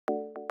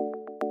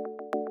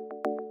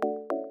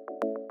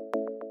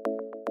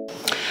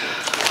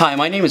Hi,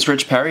 my name is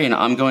Rich Perry and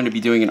I'm going to be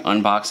doing an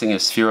unboxing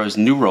of Sphero's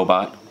new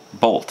robot,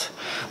 Bolt.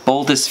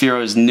 Bolt is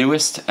Sphero's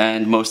newest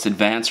and most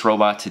advanced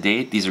robot to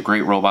date. These are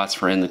great robots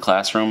for in the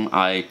classroom.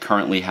 I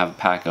currently have a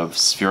pack of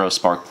Sphero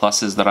Spark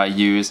Pluses that I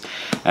use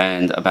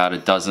and about a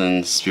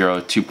dozen Sphero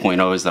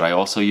 2.0s that I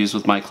also use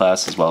with my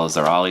class, as well as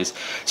their ollies.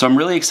 So I'm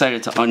really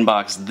excited to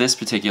unbox this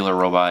particular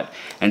robot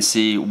and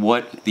see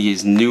what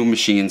these new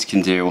machines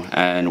can do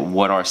and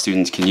what our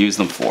students can use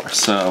them for.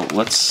 So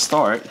let's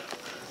start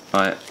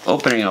by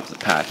opening up the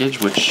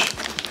package, which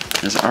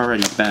has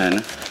already been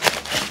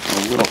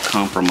a little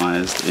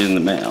compromised in the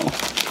mail,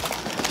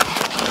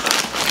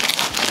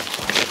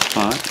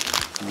 but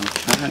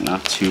okay,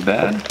 not too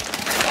bad.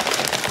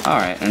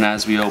 Alright, and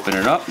as we open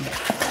it up,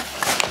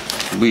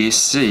 we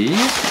see,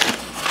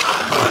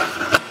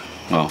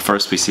 well,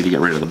 first we see, to get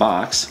rid of the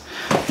box,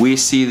 we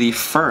see the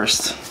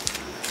first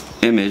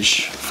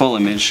image, full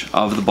image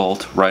of the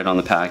Bolt right on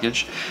the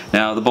package.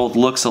 Now the Bolt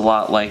looks a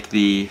lot like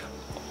the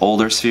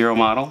older Sphero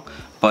model,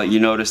 but you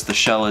notice the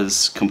shell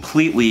is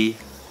completely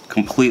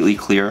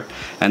clear,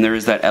 and there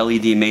is that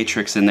LED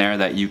matrix in there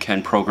that you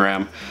can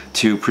program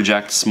to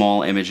project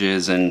small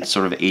images and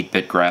sort of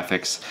 8-bit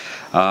graphics.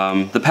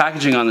 The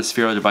packaging on the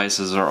Sphero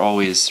devices are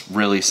always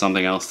really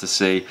something else to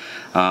see.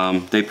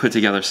 They put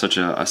together such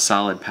a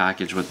solid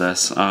package with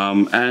this.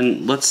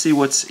 And let's see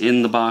what's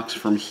in the box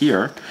from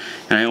here.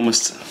 And I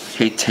almost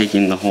hate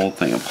taking the whole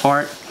thing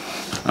apart.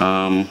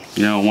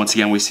 You know, once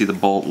again we see the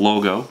Bolt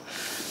logo.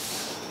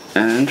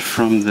 And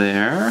from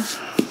there,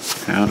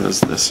 how does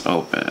this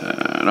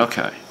open?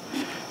 Okay,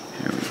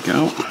 here we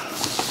go.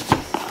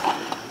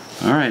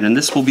 Alright, and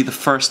this will be the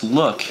first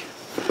look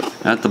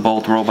at the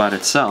Bolt robot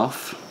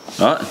itself.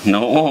 Oh,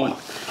 no it won't,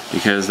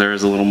 because there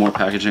is a little more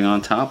packaging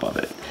on top of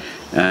it.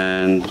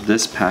 And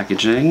this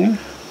packaging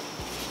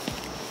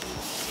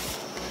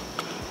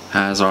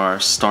has our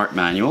start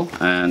manual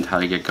and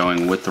how to get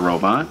going with the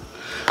robot.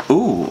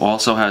 Ooh,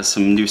 also has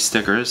some new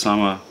stickers.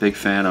 I'm a big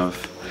fan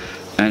of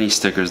any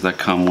stickers that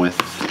come with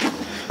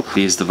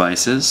these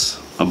devices.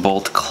 A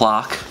Bolt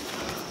clock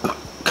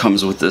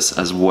comes with this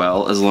as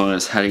well, as long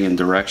as heading and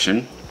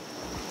direction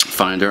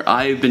finder.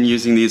 I've been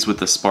using these with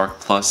the Spark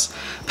Plus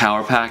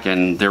power pack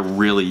and they're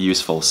really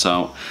useful,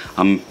 so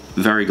I'm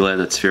very glad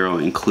that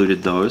Sphero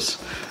included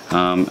those.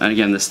 And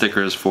again, the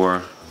stickers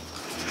for,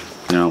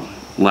 you know,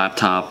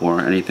 laptop or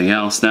anything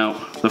else.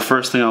 Now the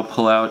first thing I'll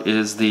pull out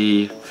is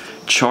the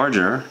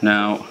charger.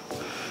 Now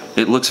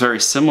it looks very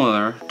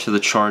similar to the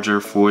charger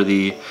for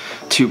the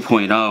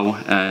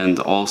 2.0 and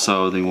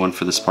also the one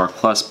for the Spark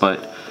Plus,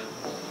 but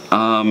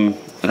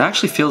it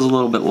actually feels a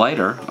little bit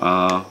lighter.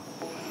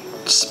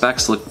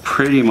 Specs look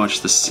pretty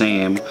much the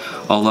same,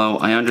 although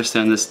I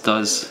understand this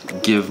does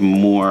give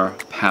more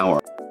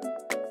power.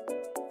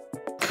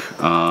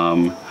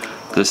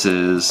 This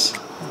is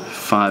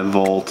 5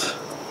 volt,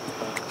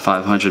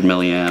 500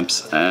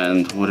 milliamps,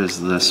 and what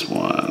is this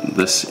one?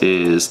 This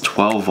is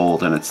 12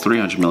 volt and it's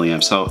 300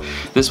 milliamps. So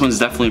this one's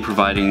definitely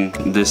providing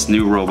this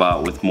new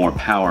robot with more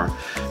power.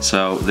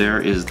 So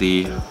there is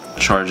the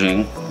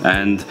charging,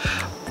 and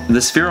the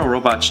Sphero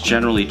robots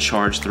generally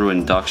charge through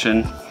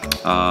induction.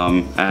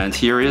 And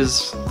here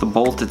is the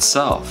Bolt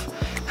itself.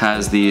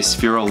 Has the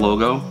Sphero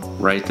logo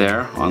right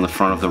there on the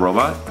front of the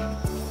robot,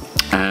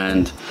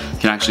 and you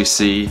can actually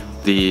see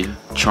the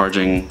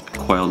charging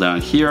coil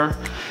down here.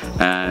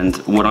 And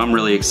what I'm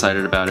really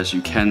excited about is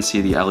you can see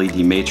the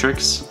LED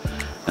matrix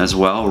as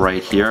well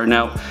right here.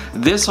 Now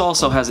this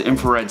also has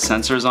infrared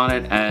sensors on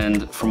it,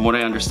 and from what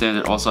I understand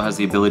it also has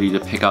the ability to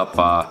pick up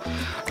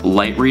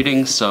light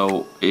readings,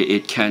 so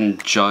it can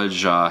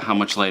judge how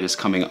much light is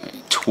coming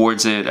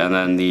towards it, and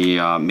then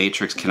the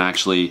matrix can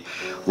actually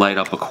light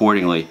up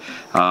accordingly.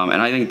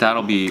 And I think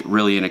that'll be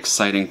really an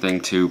exciting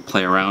thing to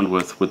play around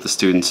with the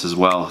students as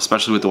well,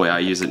 especially with the way I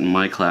use it in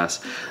my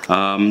class.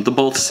 The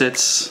Bolt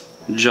sits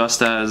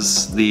just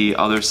as the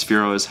other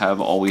Spheros have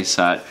always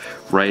sat,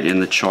 right in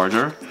the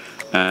charger.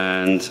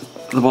 And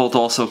the Bolt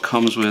also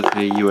comes with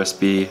a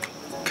USB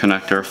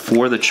connector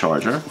for the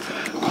charger.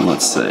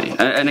 Let's see.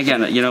 And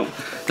again, you know,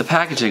 the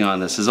packaging on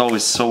this is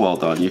always so well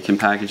done. You can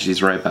package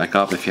these right back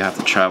up if you have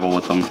to travel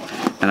with them,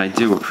 and I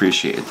do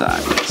appreciate that.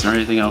 Is there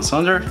anything else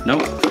under?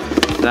 Nope.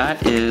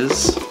 That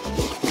is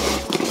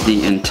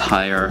the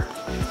entire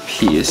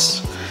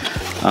piece.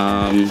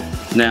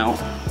 Now,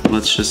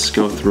 let's just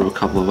go through a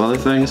couple of other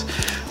things.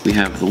 We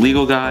have the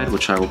legal guide,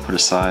 which I will put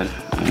aside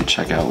and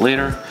check out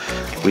later.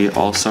 We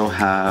also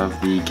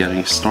have the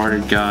getting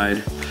started guide,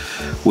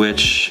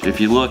 which if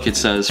you look, it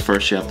says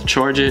first you have to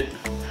charge it,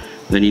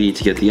 then you need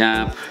to get the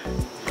app,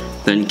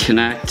 then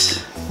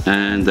connect,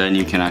 and then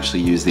you can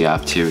actually use the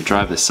app to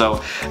drive this.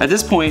 So at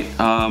this point,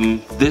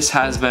 this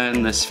has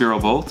been the Sphero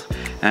Bolt,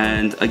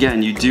 and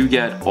again, you do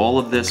get all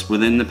of this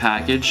within the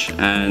package,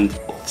 and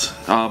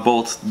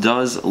Bolt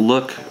does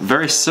look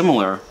very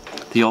similar to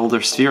the older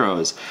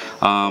Spheros,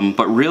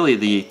 but really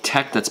the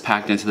tech that's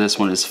packed into this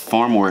one is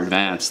far more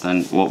advanced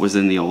than what was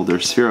in the older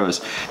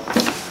Spheros.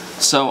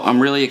 So I'm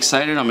really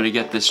excited. I'm going to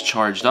get this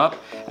charged up,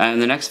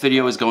 and the next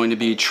video is going to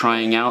be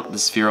trying out the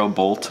Sphero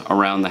Bolt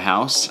around the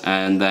house,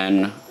 and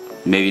then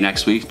maybe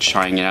next week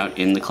trying it out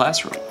in the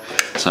classroom.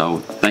 So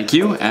thank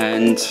you,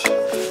 and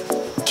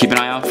keep an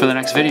eye out for the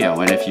next video.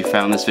 And if you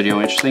found this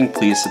video interesting,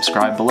 please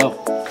subscribe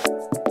below.